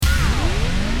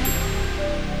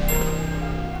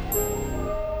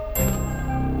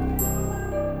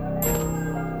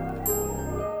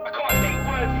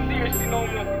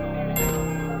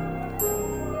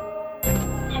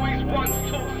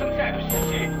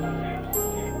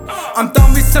I'm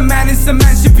done with some man and some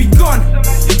man should be gone.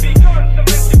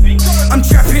 I'm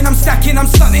trapping, I'm stacking, I'm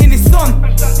stunting, it's on.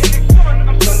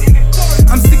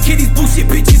 I'm sick of these bullshit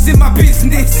bitches in my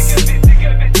business.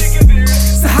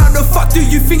 So how the fuck do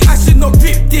you think I should not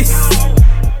rip this?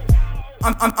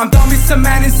 I'm done with some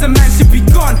man and some man should be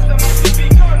gone.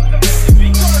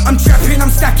 I'm trapping, I'm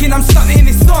stacking, I'm stunting,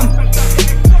 it's on.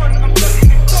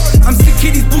 I'm sick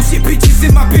of these bullshit bitches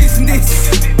in my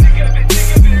business.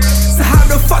 So how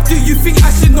the fuck do you think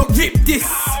I should not rip this?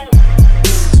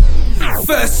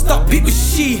 First up it was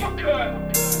she.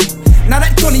 Now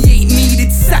that Johnny ain't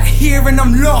needed, sat here and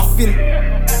I'm laughing.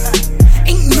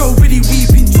 Ain't nobody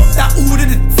weeping, drop that all to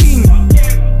the team.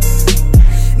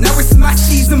 Now it's my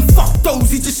season, fuck those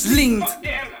who just leaned.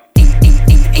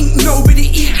 Ain't nobody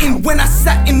eating when I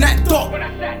sat in that dock.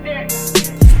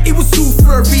 It was all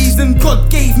for a reason, God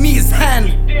gave me his hand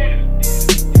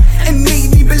and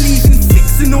made me believe in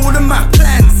fixing all of my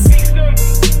plans.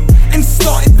 And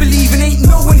started believing ain't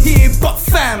no one here but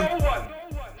fam.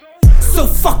 So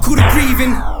fuck all the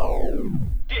grieving,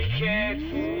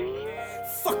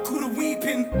 fuck all the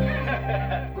weeping.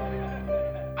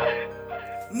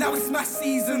 Now it's my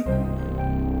season.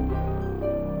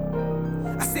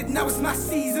 I said now it's my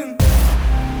season.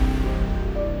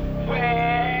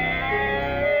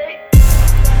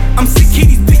 I'm sick of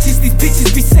these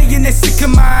bitches be saying they're sick of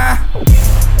my.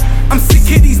 I'm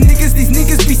sick of these niggas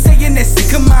be saying they're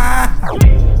sick of my.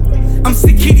 I'm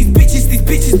sick of these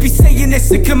bitches be saying they're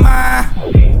sick of my.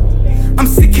 I'm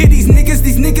sick of these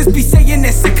niggas be saying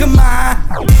they're sick of my.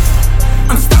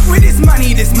 I'm stuck with this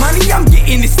money I'm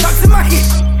getting, it's stuck to my hip.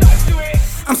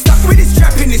 I'm stuck with this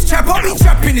trap, I'll be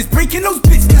trapping, it's breaking those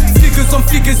bitches. Figures on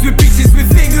figures with bitches with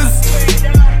figures.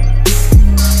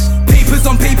 Papers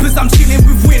on papers, I'm chilling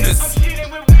with winners.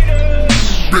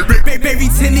 Baby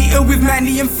Tenita with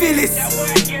Manny and Phyllis.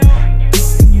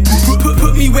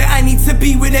 Put me where I need to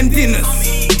be with them dinners.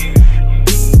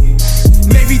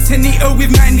 Baby Tenita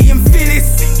with Manny and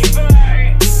Phyllis.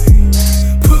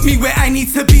 Put me where I need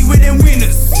to be with them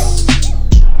winners.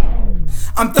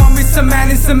 I'm done with some man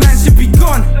and some man should be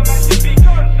gone.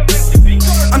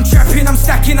 I'm trapping, I'm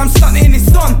stacking, I'm stunting,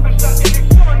 it's on.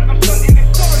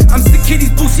 I'm sick of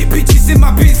these bullshit bitches in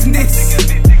my business.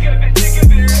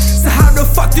 So how the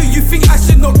fuck do you think I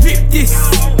should not rip this?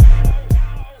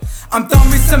 I'm done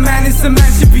with some man and some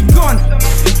man should be gone.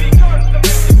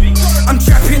 I'm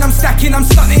trapping, I'm stacking, I'm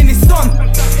stunting, it's on.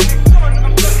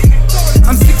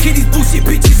 I'm sick of these bullshit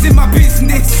bitches in my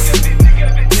business.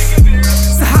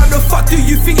 So how the fuck do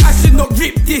you think I should not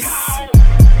rip this?